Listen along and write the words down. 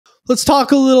Let's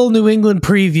talk a little New England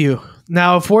preview.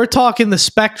 Now, if we're talking the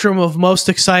spectrum of most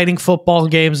exciting football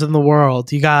games in the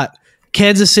world, you got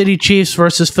Kansas City Chiefs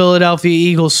versus Philadelphia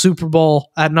Eagles Super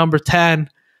Bowl at number 10,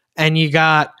 and you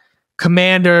got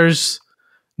Commanders,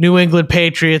 New England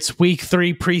Patriots Week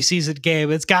 3 preseason game.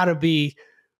 It's got to be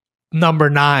number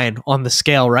 9 on the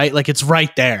scale, right? Like, it's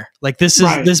right there. Like,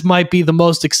 this might be the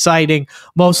most exciting,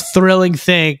 most thrilling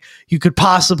thing you could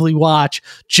possibly watch.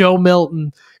 Joe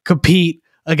Milton compete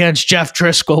against Jeff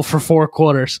Driscoll for 4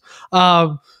 quarters.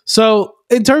 So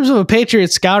in terms of a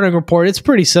Patriots scouting report, it's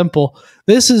pretty simple.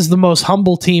 This is the most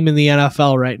humble team in the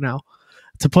NFL right now,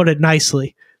 to put it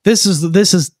nicely. This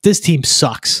team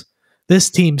sucks.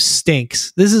 This team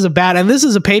stinks. This is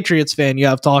a Patriots fan you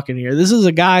have talking here. This is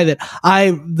a guy that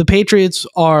the Patriots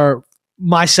are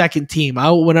my second team.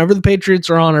 Whenever the Patriots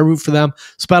are on, I root for them.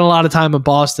 Spent a lot of time in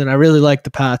Boston. I really like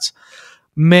the Pats.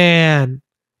 Man,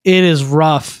 it is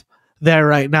rough there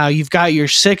right now. You've got your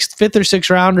 5th or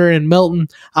 6th rounder in Milton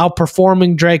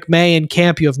outperforming Drake May in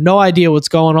camp. You have no idea what's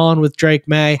going on with Drake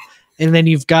May. And then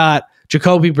you've got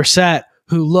Jacoby Brissett,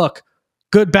 who, look,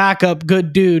 good backup,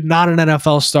 good dude, not an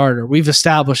NFL starter. We've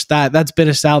established that. That's been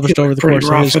established over the course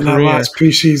of his career. That last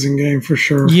preseason game for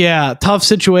sure. Yeah, tough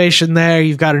situation there.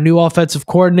 You've got a new offensive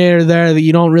coordinator there that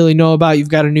you don't really know about. You've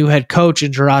got a new head coach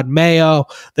in Gerard Mayo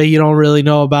that you don't really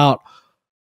know about.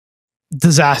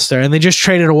 Disaster. And they just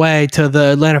traded away to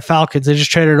the Atlanta Falcons. They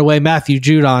just traded away Matthew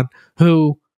Judon,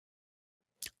 who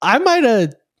I might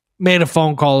have made a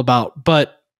phone call about,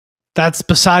 but that's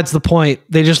besides the point.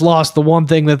 They just lost the one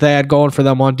thing that they had going for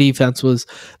them on defense was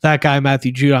that guy,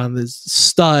 Matthew Judon, this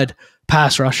stud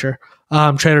pass rusher,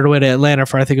 traded away to Atlanta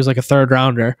for, I think it was like a 3rd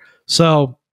rounder.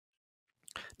 So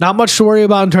not much to worry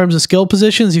about in terms of skill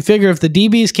positions. You figure if the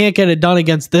DBs can't get it done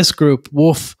against this group,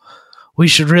 woof, we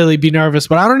should really be nervous.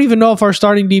 But I don't even know if our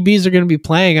starting DBs are going to be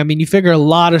playing. I mean, you figure a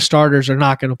lot of starters are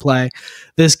not going to play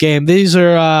this game. This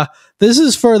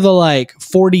is for the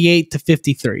 48 to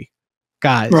 53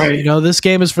 guys. Right. You know, this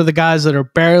game is for the guys that are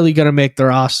barely going to make the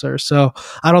roster. So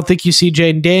I don't think you see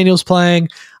Jaden Daniels playing.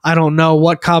 I don't know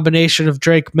what combination of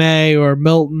Drake May or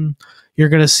Milton you're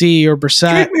going to see, or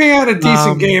Brissett. Drake May had a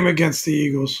decent game against the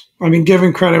Eagles. I mean,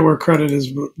 giving credit where credit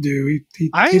is due. He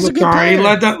looked all right. He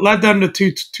led them to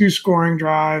two scoring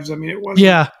drives. I mean, it wasn't.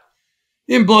 Yeah.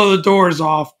 He didn't blow the doors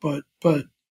off, but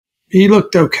he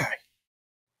looked okay.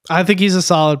 I think he's a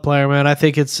solid player, man. I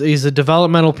think he's a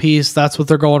developmental piece. That's what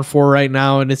they're going for right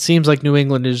now. And it seems like New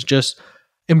England is just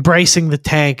embracing the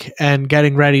tank and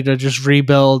getting ready to just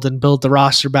rebuild and build the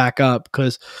roster back up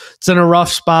because it's in a rough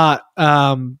spot.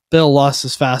 Bill lost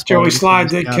his fastball. Joey Slye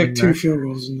did kick 2 field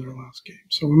goals in their last game.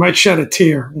 So we might shed a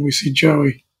tear when we see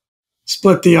Joey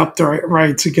split the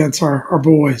rights against our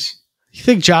boys. You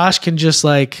think Josh can just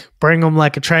bring him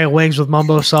like a tray of wings with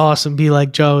mumbo sauce and be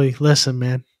like, Joey, listen,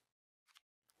 man,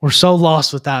 we're so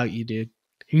lost without you, dude.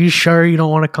 Are you sure you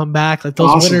don't want to come back? Like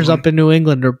those winters up in New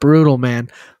England are brutal, man.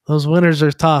 Those winters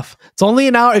are tough. It's only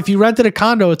an hour. If you rented a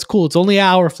condo, it's cool. It's only an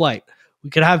hour flight. We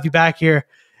could have you back here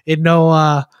in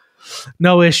no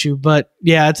issue. But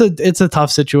yeah, it's a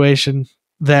tough situation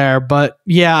there. But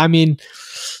yeah, I mean,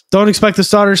 don't expect the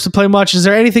starters to play much. Is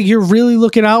there anything you're really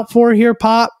looking out for here,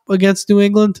 Pop, against New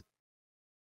England?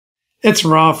 It's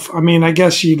rough. I mean, I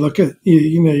guess you look at,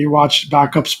 you watch the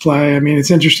backups play. I mean,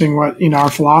 it's interesting what, our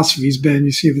philosophy's been.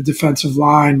 You see the defensive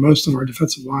line, most of our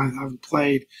defensive line haven't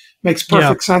played. Makes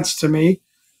perfect sense to me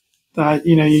that,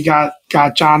 you got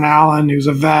John Allen, who's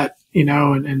a vet,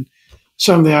 and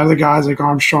some of the other guys like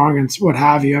Armstrong and what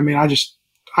have you. I mean,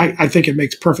 I think it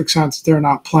makes perfect sense that they're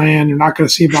not playing. You're not going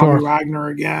to see Bobby Wagner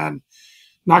again.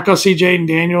 Not going to see Jaden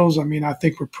Daniels. I mean, I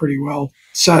think we're pretty well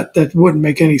set. That wouldn't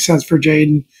make any sense for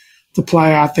Jaden to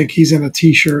play. I think he's in a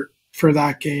T-shirt for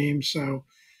that game. So,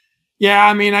 yeah,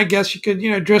 I mean, I guess you could,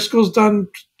 Driscoll's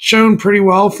shown pretty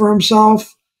well for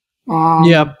himself.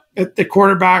 At the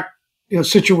quarterback,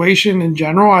 situation in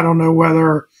general. I don't know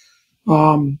whether,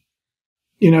 Sam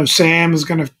is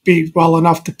going to be well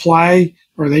enough to play,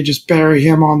 or they just bury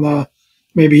him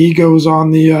maybe he goes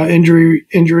on the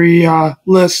injury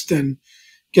list and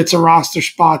gets a roster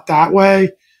spot that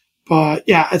way. But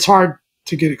yeah, it's hard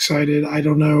to get excited. I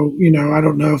don't know. I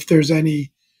don't know if there's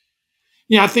any.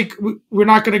 I think we're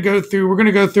going to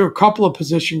go through a couple of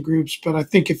position groups, but I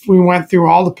think if we went through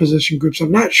all the position groups,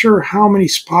 I'm not sure how many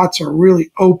spots are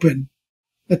really open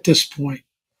at this point.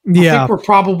 Yeah. I think we're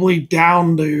probably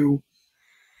down to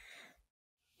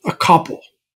a couple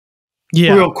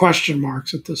real question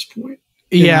marks at this point.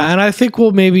 Yeah, and I think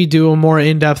we'll maybe do a more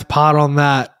in-depth pod on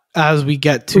that as we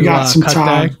get to some cut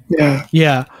time. day.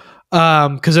 Yeah.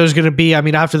 Because there's going to be,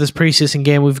 after this preseason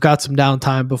game, we've got some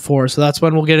downtime before. So that's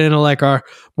when we'll get into like our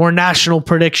more national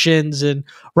predictions and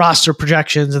roster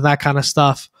projections and that kind of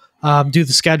stuff. Do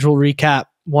the schedule recap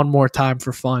one more time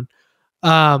for fun.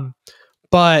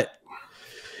 But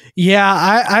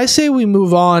yeah, I say we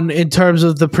move on in terms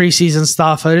of the preseason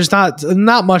stuff. There's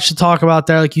not much to talk about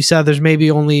there. Like you said, there's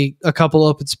maybe only a couple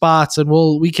open spots, and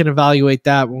we can evaluate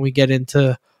that when we get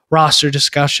into roster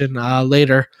discussion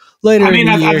later.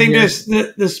 I think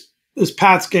this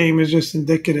Pats game is just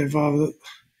indicative of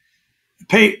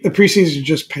the preseason is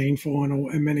just painful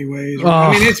in many ways.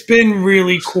 Right? It's been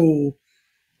really cool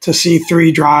to see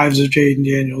 3 drives of Jaden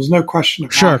Daniels, no question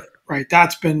about it. Right,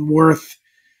 that's been worth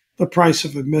the price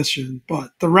of admission.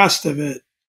 But the rest of it,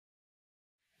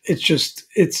 it's just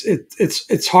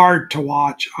it's hard to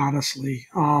watch. Honestly,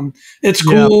 it's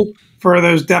cool for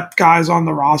those depth guys on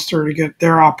the roster to get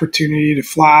their opportunity to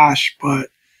flash, but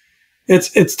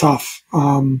it's tough.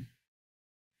 So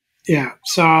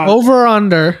over or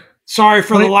under. Sorry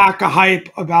for the lack of hype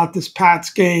about this Pats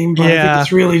game, but I think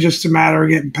it's really just a matter of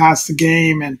getting past the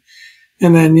game, and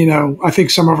then I think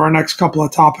some of our next couple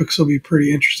of topics will be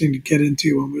pretty interesting to get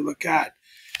into when we look at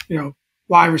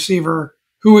wide receiver,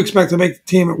 who we expect to make the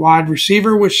team at wide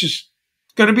receiver, which is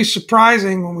going to be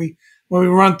surprising when we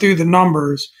run through the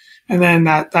numbers, and then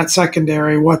that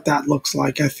secondary, what that looks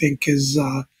like, I think is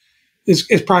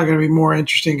probably going to be more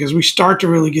interesting as we start to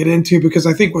really get into, because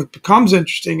I think what becomes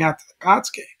interesting after the Pats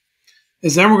game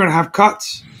is then we're going to have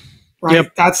cuts, right?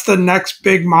 Yep. That's the next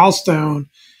big milestone,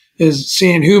 is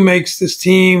seeing who makes this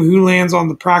team, who lands on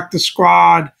the practice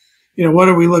squad. What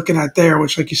are we looking at there?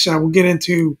 Which, like you said, we'll get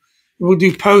into. We'll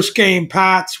do post-game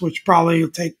Pats, which probably will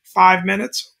take 5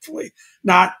 minutes, hopefully.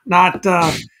 Not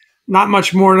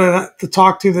much more to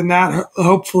talk to than that.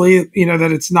 Hopefully,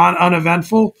 that it's not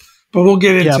uneventful. But we'll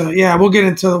get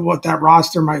into what that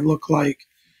roster might look like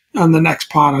on the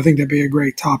next pod. I think that'd be a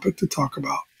great topic to talk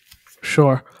about.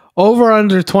 Sure. Over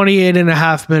under 28 and a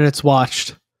half minutes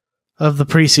watched of the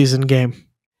preseason game.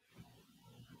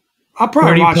 I'll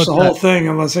probably watch the whole thing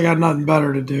unless I got nothing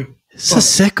better to do. It's a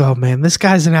sicko, man. This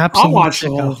guy's an absolute I'll watch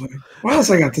sicko. The whole thing. What else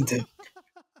I got to do?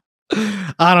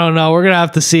 I don't know. We're going to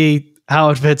have to see how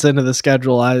it fits into the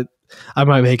schedule. I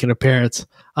might make an appearance.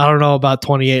 I don't know about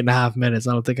 28 and a half minutes.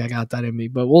 I don't think I got that in me,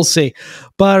 but we'll see.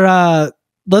 But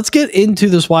let's get into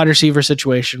this wide receiver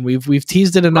situation. We've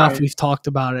teased it enough. Right. We've talked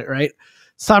about it, right?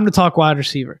 It's time to talk wide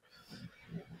receiver.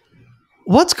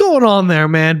 What's going on there,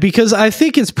 man? Because I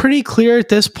think it's pretty clear at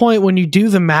this point when you do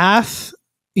the math.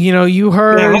 You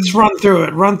heard. Yeah, let's run through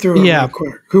it. Real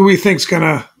quick. Who we think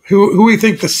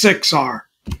the 6 are,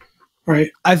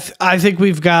 right? I think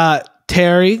we've got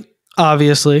Terry,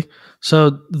 obviously. So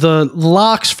the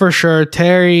locks for sure: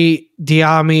 Terry,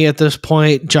 Diami at this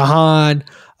point, Jahan,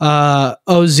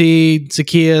 Oz,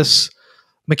 Zacchaeus,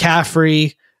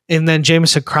 McCaffrey, and then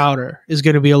Jamison Crowder is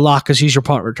going to be a lock because he's your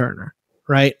punt returner,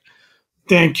 right?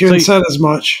 Dan Kuhn said as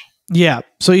much. Yeah,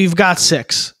 so you've got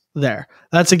 6 there.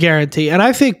 That's a guarantee. And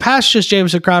I think past just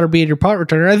Jamison Crowder being your punt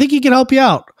returner, I think he can help you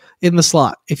out in the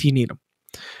slot if you need him.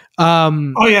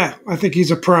 I think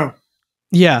he's a pro.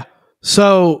 Yeah,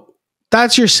 so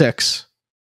that's your 6.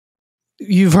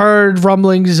 You've heard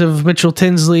rumblings of Mitchell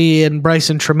Tinsley and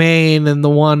Bryson Tremaine and the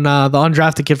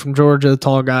undrafted kid from Georgia, the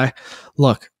tall guy.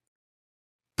 Look,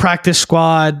 practice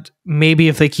squad, maybe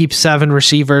if they keep 7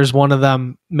 receivers, one of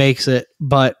them makes it,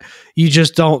 but you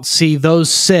just don't see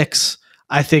those 6,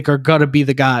 I think, are going to be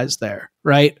the guys there,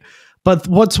 right? But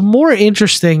what's more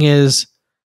interesting is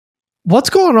what's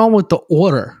going on with the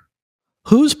order.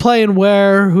 Who's playing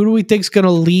where? Who do we think is going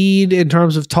to lead in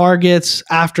terms of targets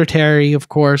after Terry, of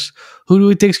course? Who do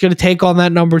we think is going to take on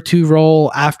that number 2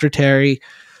 role after Terry?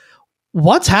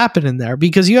 What's happening there?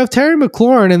 Because you have Terry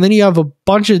McLaurin, and then you have a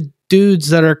bunch of dudes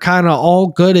that are kind of all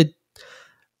good at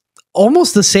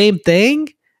almost the same thing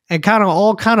and kind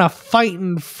of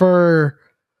fighting for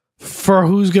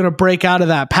who's going to break out of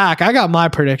that pack. I got my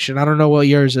prediction. I don't know what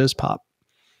yours is, Pop.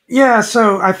 Yeah,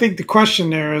 so I think the question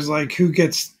there is like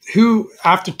who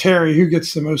after Terry, who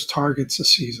gets the most targets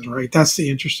this season, right? That's the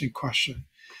interesting question.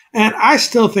 And I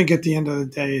still think at the end of the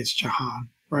day, it's Jahan,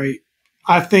 right?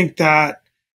 I think that,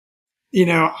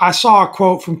 I saw a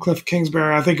quote from Cliff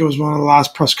Kingsbury. I think it was one of the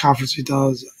last press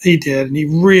conferences he did, and he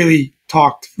really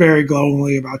talked very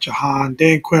glowingly about Jahan.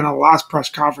 Dan Quinn on the last press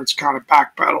conference kind of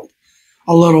backpedaled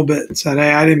a little bit and said,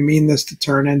 hey, I didn't mean this to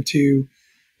turn into,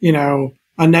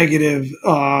 a negative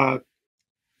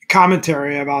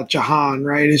commentary about Jahan,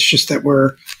 right? It's just that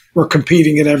we're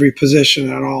competing at every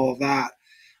position and all of that.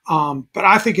 But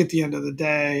I think at the end of the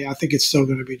day, I think it's still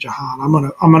going to be Jahan. I'm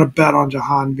gonna bet on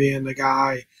Jahan being the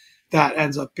guy that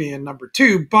ends up being number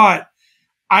 2. But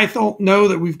I don't know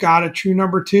that we've got a true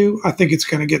number two. I think it's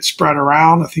going to get spread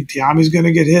around. I think Diami's going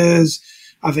to get his.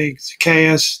 I think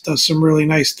Zacchaeus does some really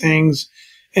nice things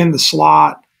in the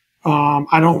slot.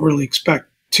 I don't really expect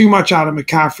too much out of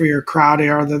McCaffrey or Crowdy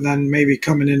other than maybe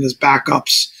coming in as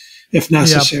backups if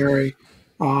necessary.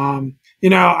 Yep.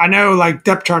 I know like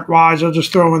depth chart wise, I'll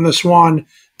just throw in this one.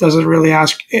 Doesn't really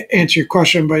answer your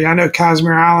question, but I know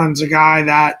Kazmir Allen's a guy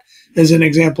that is an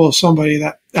example of somebody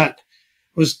that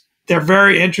was – they're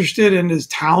very interested in his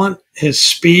talent. His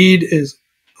speed is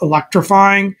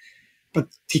electrifying, but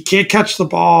he can't catch the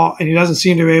ball, and he doesn't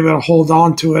seem to be able to hold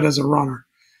on to it as a runner.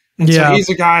 And so he's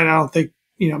a guy that I don't think,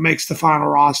 makes the final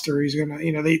roster. He's going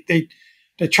to,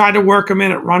 they tried to work him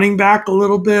in at running back a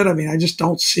little bit. I mean, I just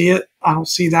don't see it. I don't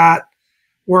see that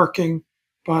working.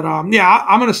 But, I'm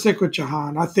going to stick with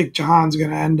Jahan. I think Jahan's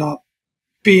going to end up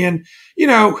being, he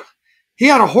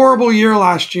had a horrible year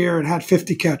last year and had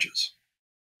 50 catches.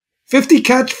 50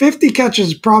 catches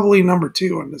is probably number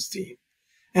two on this team.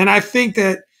 And I think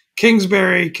that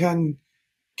Kingsbury can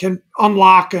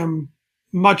unlock him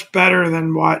much better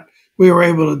than what we were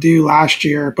able to do last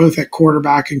year, both at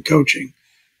quarterback and coaching,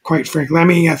 quite frankly. I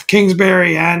mean, if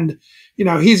Kingsbury and,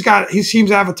 he seems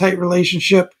to have a tight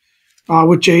relationship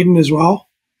with Jaden as well.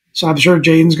 So I'm sure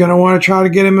Jaden's going to want to try to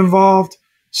get him involved.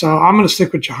 So I'm going to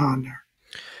stick with Jahan there.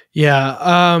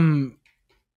 Yeah.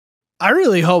 I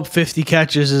really hope 50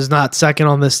 catches is not second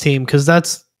on this team because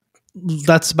that's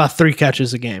about 3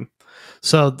 catches a game.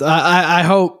 So I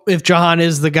hope if Jahan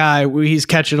is the guy, he's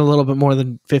catching a little bit more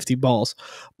than 50 balls.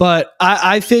 But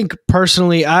I think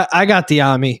personally, I got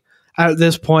Diami at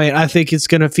this point. I think it's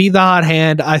going to feed the hot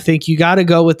hand. I think you got to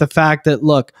go with the fact that,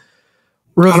 look,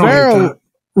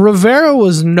 Rivera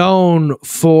was known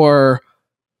for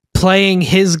playing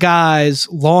his guys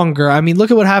longer. I mean, look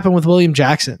at what happened with William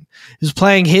Jackson. He was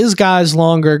playing his guys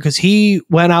longer because he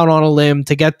went out on a limb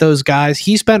to get those guys.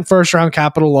 He spent first-round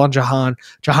capital on Jahan.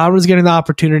 Jahan was getting the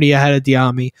opportunity ahead of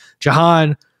Diami.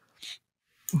 Jahan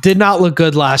did not look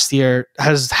good last year,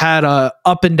 has had a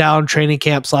up-and-down training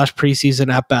camp /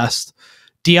 preseason at best.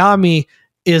 Diami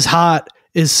is hot,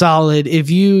 is solid. If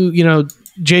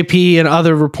JP and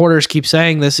other reporters keep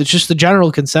saying this, it's just the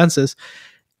general consensus.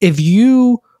 If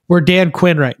you were Dan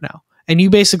Quinn right now, and you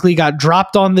basically got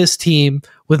dropped on this team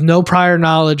with no prior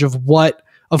knowledge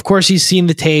of course he's seen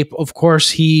the tape, of course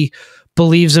he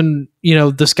believes in,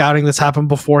 the scouting that's happened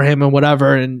before him and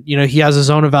whatever, and, he has his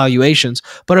own evaluations.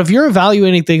 But if you're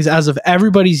evaluating things as if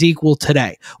everybody's equal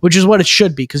today, which is what it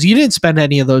should be, because you didn't spend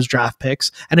any of those draft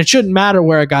picks, and it shouldn't matter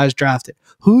where a guy's drafted,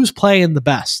 who's playing the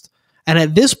best? And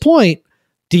at this point,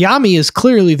 Diami is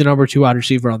clearly the number 2 wide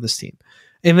receiver on this team.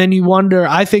 And then you wonder,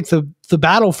 I think the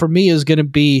battle for me is going to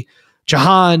be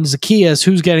Jahan, Zacchaeus,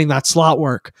 who's getting that slot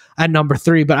work at number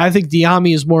 3. But I think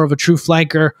Diami is more of a true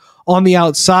flanker on the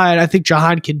outside. I think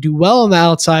Jahan can do well on the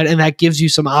outside, and that gives you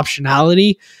some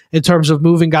optionality in terms of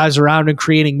moving guys around and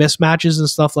creating mismatches and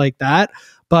stuff like that.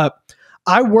 But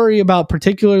I worry about,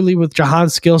 particularly with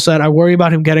Jahan's skill set, I worry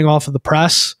about him getting off of the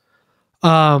press.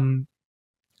 And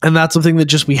that's something that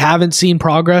just we haven't seen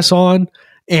progress on.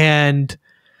 And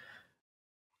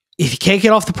if you can't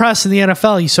get off the press in the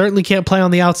NFL, you certainly can't play on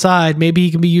the outside. Maybe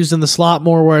he can be used in the slot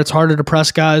more where it's harder to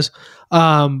press guys.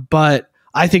 But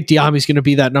I think Diami's going to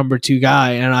be that number 2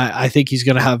 guy, and I think he's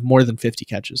going to have more than 50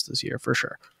 catches this year for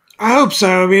sure. I hope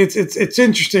so. I mean, it's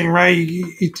interesting, right?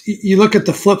 You look at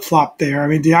the flip-flop there. I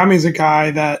mean, Diami's a guy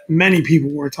that many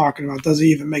people were talking about. Does he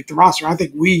even make the roster? I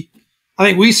think we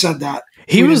said that.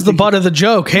 He was the butt of the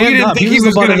joke. Hand up. He was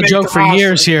the butt of the joke for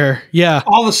years here. Yeah.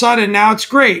 All of a sudden, now it's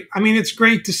great. I mean, it's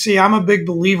great to see. I'm a big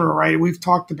believer, right? We've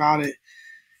talked about it.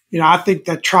 I think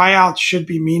that tryouts should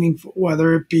be meaningful,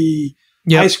 whether it be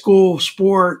high school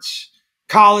sports,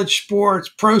 college sports,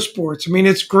 pro sports. I mean,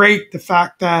 it's great the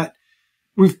fact that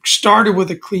we've started with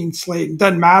a clean slate. It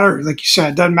doesn't matter, like you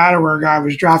said, it doesn't matter where a guy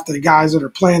was drafted. The guys that are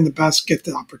playing the best get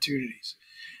the opportunities.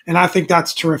 And I think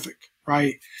that's terrific,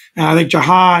 right? And I think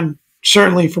Jahan,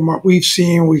 certainly from what we've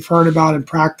seen, we've heard about in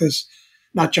practice,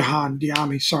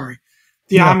 Diami, sorry.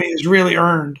 Diami has really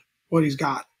earned what he's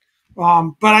got.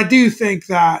 But I do think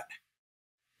that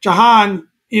Jahan,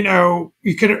 you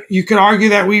could argue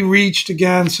that we reached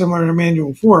again similar to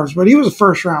Emmanuel Forbes, but he was a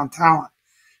first-round talent.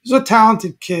 He's a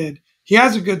talented kid. He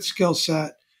has a good skill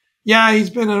set. Yeah, he's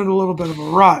been in a little bit of a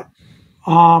rut.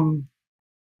 I'd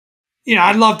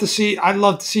love to see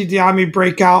Diami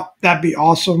break out. That'd be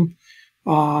awesome.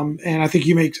 And I think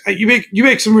you make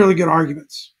some really good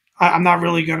arguments. I'm not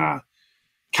really gonna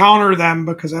counter them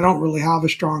because I don't really have a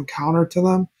strong counter to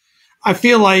them. I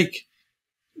feel like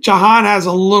Jahan has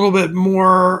a little bit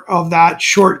more of that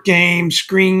short game,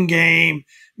 screen game.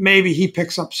 Maybe he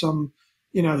picks up some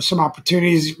some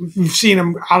opportunities. We've seen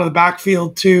him out of the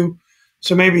backfield too.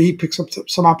 So maybe he picks up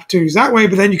some opportunities that way.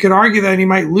 But then you could argue that he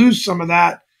might lose some of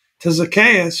that to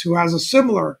Zacchaeus, who has a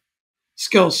similar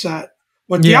skill set.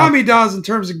 What Diami does in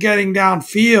terms of getting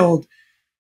downfield,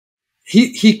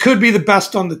 he could be the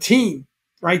best on the team,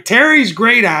 right? Terry's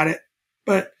great at it,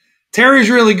 but Terry's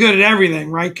really good at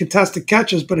everything, right? Contested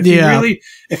catches. But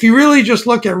if you really just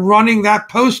look at running that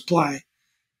post play,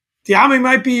 Diami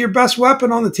might be your best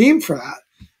weapon on the team for that.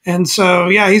 And so,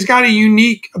 he's got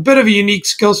a bit of a unique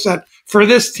skill set for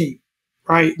this team,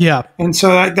 right? Yeah. And so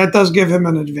that does give him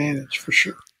an advantage for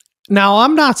sure. Now,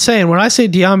 I'm not saying, when I say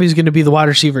Diami's going to be the wide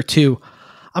receiver too,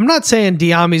 I'm not saying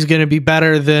Diami's going to be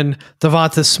better than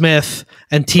Devonta Smith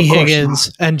and T.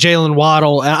 Higgins and Jalen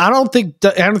Waddle. And I don't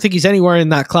think he's anywhere in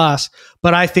that class.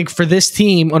 But I think for this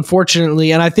team,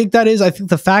 unfortunately, and I think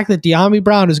the fact that Diami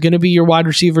Brown is going to be your wide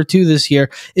receiver too this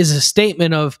year is a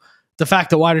statement of the fact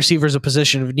that wide receiver is a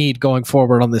position of need going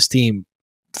forward on this team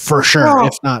for sure,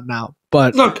 if not now.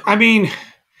 But look, I mean,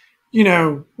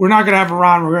 we're not going to have a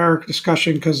Ron Rivera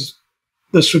discussion because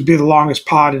this would be the longest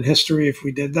pod in history if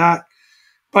we did that.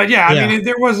 But I mean,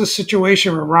 there was a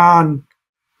situation where Ron,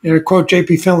 to quote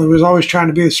J.P. Finley, was always trying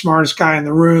to be the smartest guy in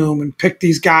the room and pick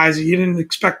these guys that you didn't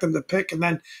expect them to pick and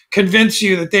then convince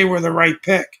you that they were the right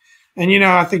pick. And,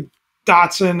 I think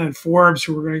Dotson and Forbes,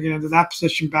 who we're going to get into that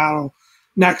position battle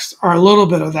next, are a little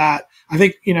bit of that. I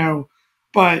think,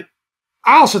 but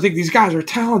I also think these guys are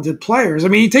talented players. I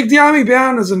mean, you take Diami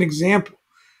Brown as an example.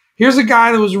 Here's a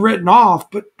guy that was written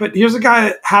off, but here's a guy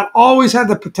that had always had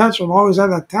the potential and always had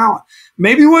that talent.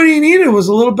 Maybe what he needed was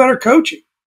a little better coaching.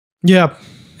 Yeah.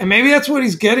 And maybe that's what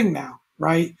he's getting now,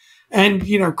 right? And,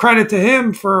 credit to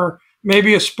him for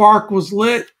maybe a spark was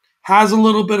lit, has a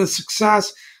little bit of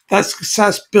success. That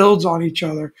success builds on each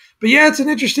other. But, it's an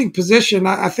interesting position.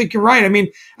 I think you're right. I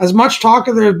mean, as much talk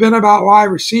as there has been about wide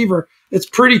receiver, it's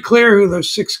pretty clear who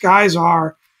those 6 guys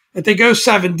are. If they go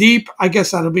 7 deep, I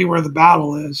guess that'll be where the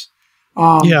battle is.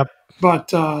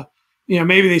 But,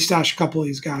 maybe they stash a couple of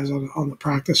these guys on the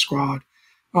practice squad.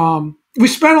 We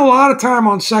spent a lot of time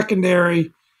on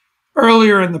secondary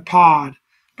earlier in the pod,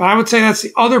 but I would say that's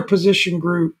the other position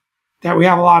group that we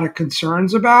have a lot of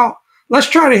concerns about. Let's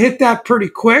try to hit that pretty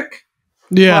quick.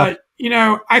 Yeah.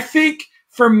 But, I think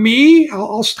for me,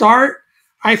 I'll start.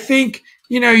 I think,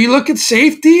 you look at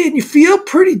safety and you feel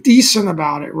pretty decent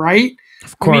about it, right?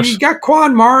 Of course. I mean, you got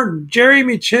Quan Martin,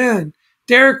 Jeremy Chin,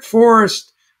 Derek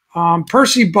Forrest,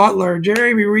 Percy Butler,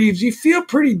 Jeremy Reeves. You feel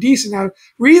pretty decent now.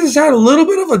 Reeves has had a little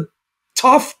bit of a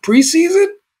tough preseason.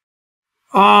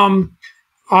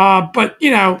 But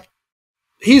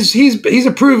he's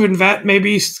a proven vet.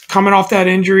 Maybe he's coming off that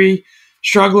injury,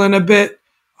 struggling a bit.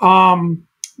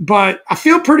 But I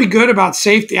feel pretty good about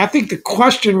safety. I think the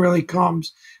question really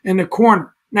comes in the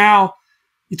corner. Now,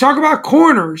 you talk about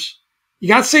corners. You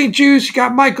got St. Juice, you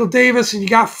got Michael Davis, and you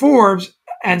got Forbes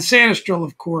and Sanistril,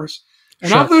 of course.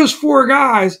 And of those 4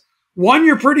 guys, one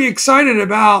you're pretty excited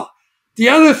about. The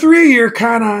other 3 you're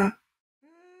kind of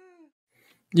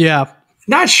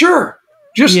not sure.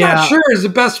 Just not sure is the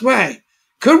best way.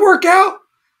 Could work out.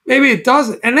 Maybe it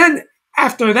doesn't. And then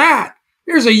after that,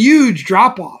 there's a huge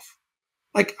drop-off.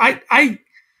 Like, I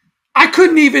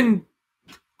couldn't even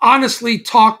honestly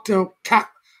talk to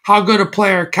how good a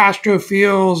player Castro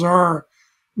feels or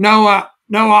Noah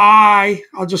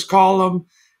I'll just call him.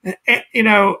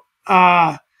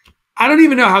 I don't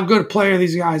even know how good a player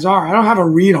these guys are. I don't have a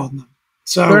read on them.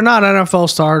 So they're not NFL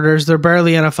starters. They're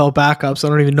barely NFL backups. I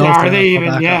don't even know if are they NFL even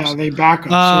backups. Yeah, they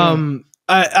backups.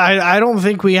 I don't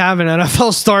think we have an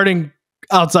NFL starting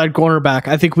outside cornerback.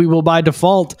 I think we will by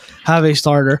default have a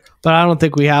starter, but I don't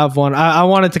think we have one. I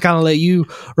wanted to kind of let you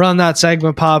run that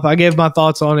segment, Pop. I gave my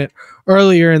thoughts on it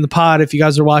earlier in the pod. If you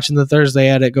guys are watching the Thursday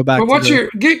edit, go back. But what's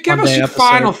give us your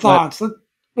final thoughts?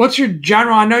 What's your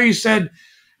general? I know you said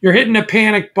you're hitting a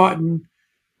panic button,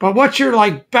 but what's your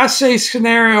best case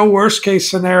scenario, worst case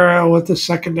scenario with the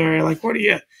secondary? What do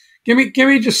you give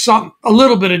me? Just a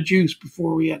little bit of juice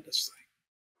before we end this thing.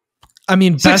 I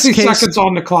mean, 60 seconds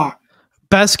on the clock.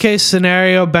 Best case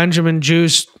scenario, Benjamin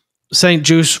St.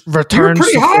 Juice returns. You were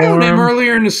pretty high on him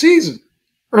earlier in the season.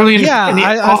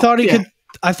 I thought he could.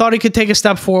 I thought he could take a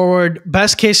step forward.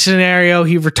 Best case scenario,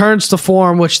 he returns to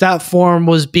form, which that form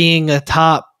was being a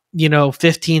top,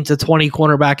 15 to 20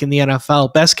 cornerback in the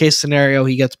NFL. Best case scenario,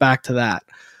 he gets back to that.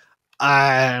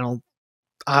 I'm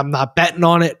not betting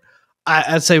on it.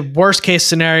 I'd say worst case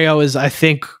scenario is, I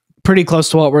think, pretty close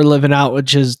to what we're living out,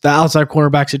 which is the outside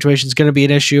cornerback situation is going to be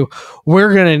an issue.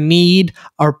 We're going to need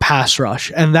our pass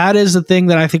rush. And that is the thing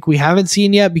that I think we haven't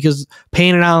seen yet because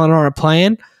Payne and Allen aren't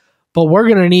playing. But we're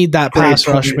going to need that pass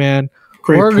rush, man.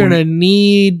 We're going to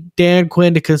need Dan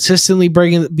Quinn to consistently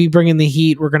be bringing the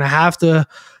heat. We're going to have to,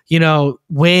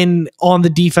 win on the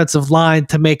defensive line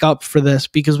to make up for this,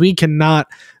 because we cannot.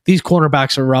 These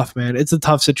cornerbacks are rough, man. It's a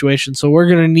tough situation. So we're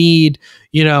going to need,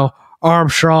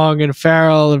 Armstrong and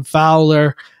Farrell and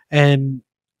Fowler and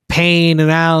Payne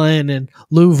and Allen and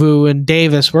Luvu and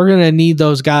Davis. We're going to need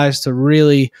those guys to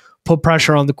really put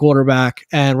pressure on the quarterback,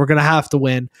 and we're going to have to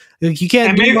win. You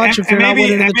can't do much if you're not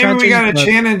winning in the trenches. Maybe we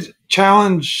got to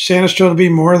challenge Sanister to be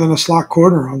more than a slot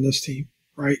corner on this team,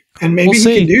 right? And maybe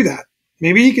he can do that.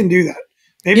 Maybe he can do that.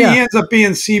 Maybe he ends up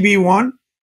being CB1,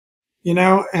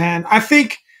 and I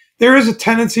think there is a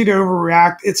tendency to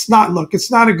overreact. It's not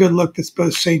a good look that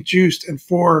both St. Juste and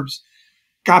Forbes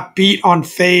got beat on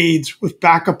fades with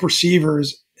backup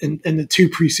receivers in the 2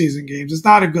 preseason games. It's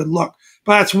not a good look,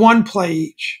 but that's one play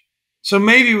each. So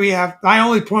my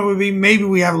only point would be maybe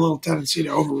we have a little tendency to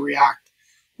overreact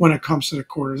when it comes to the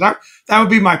quarters. That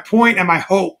would be my point and my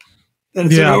hope, that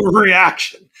it's an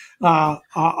overreaction.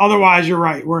 Otherwise, you're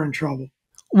right. We're in trouble.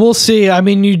 We'll see. I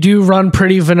mean, you do run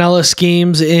pretty vanilla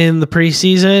schemes in the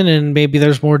preseason, and maybe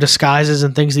there's more disguises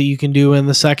and things that you can do in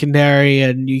the secondary,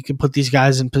 and you can put these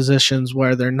guys in positions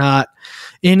where they're not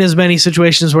in as many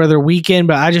situations where they're weak in,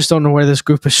 but I just don't know where this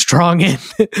group is strong in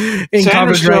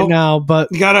coverage right now. But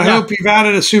you got to hope you've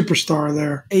added a superstar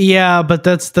there. Yeah, but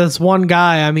that's one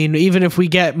guy. I mean, even if we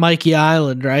get Mikey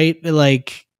Island, right?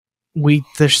 Like,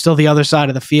 there's still the other side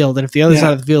of the field, and if the other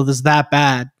side of the field is that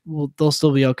bad, they'll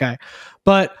still be okay.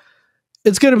 But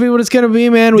it's going to be what it's going to be,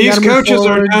 man. These coaches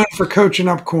are known for coaching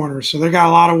up corners, so they got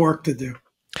a lot of work to do.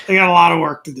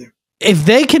 If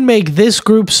they can make this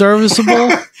group serviceable,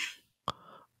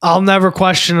 I'll never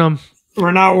question them.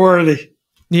 We're not worthy.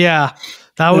 Yeah,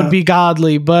 that would be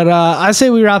godly. But I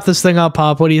say we wrap this thing up,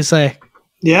 Pop. What do you say?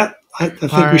 Yeah, I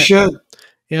think we should.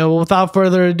 Yeah, well, without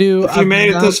further ado. If you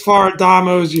made it this far, Dom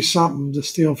owes you something to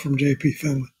steal from JP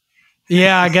Finley.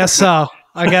 Yeah, I guess so.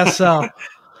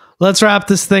 Let's wrap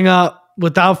this thing up.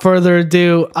 Without further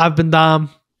ado, I've been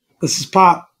Dom. This is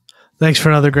Pop. Thanks for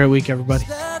another great week, everybody.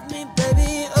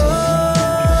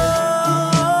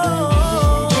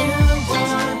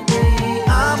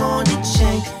 I'm on your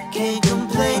chain, can't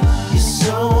complain. You're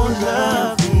so loved.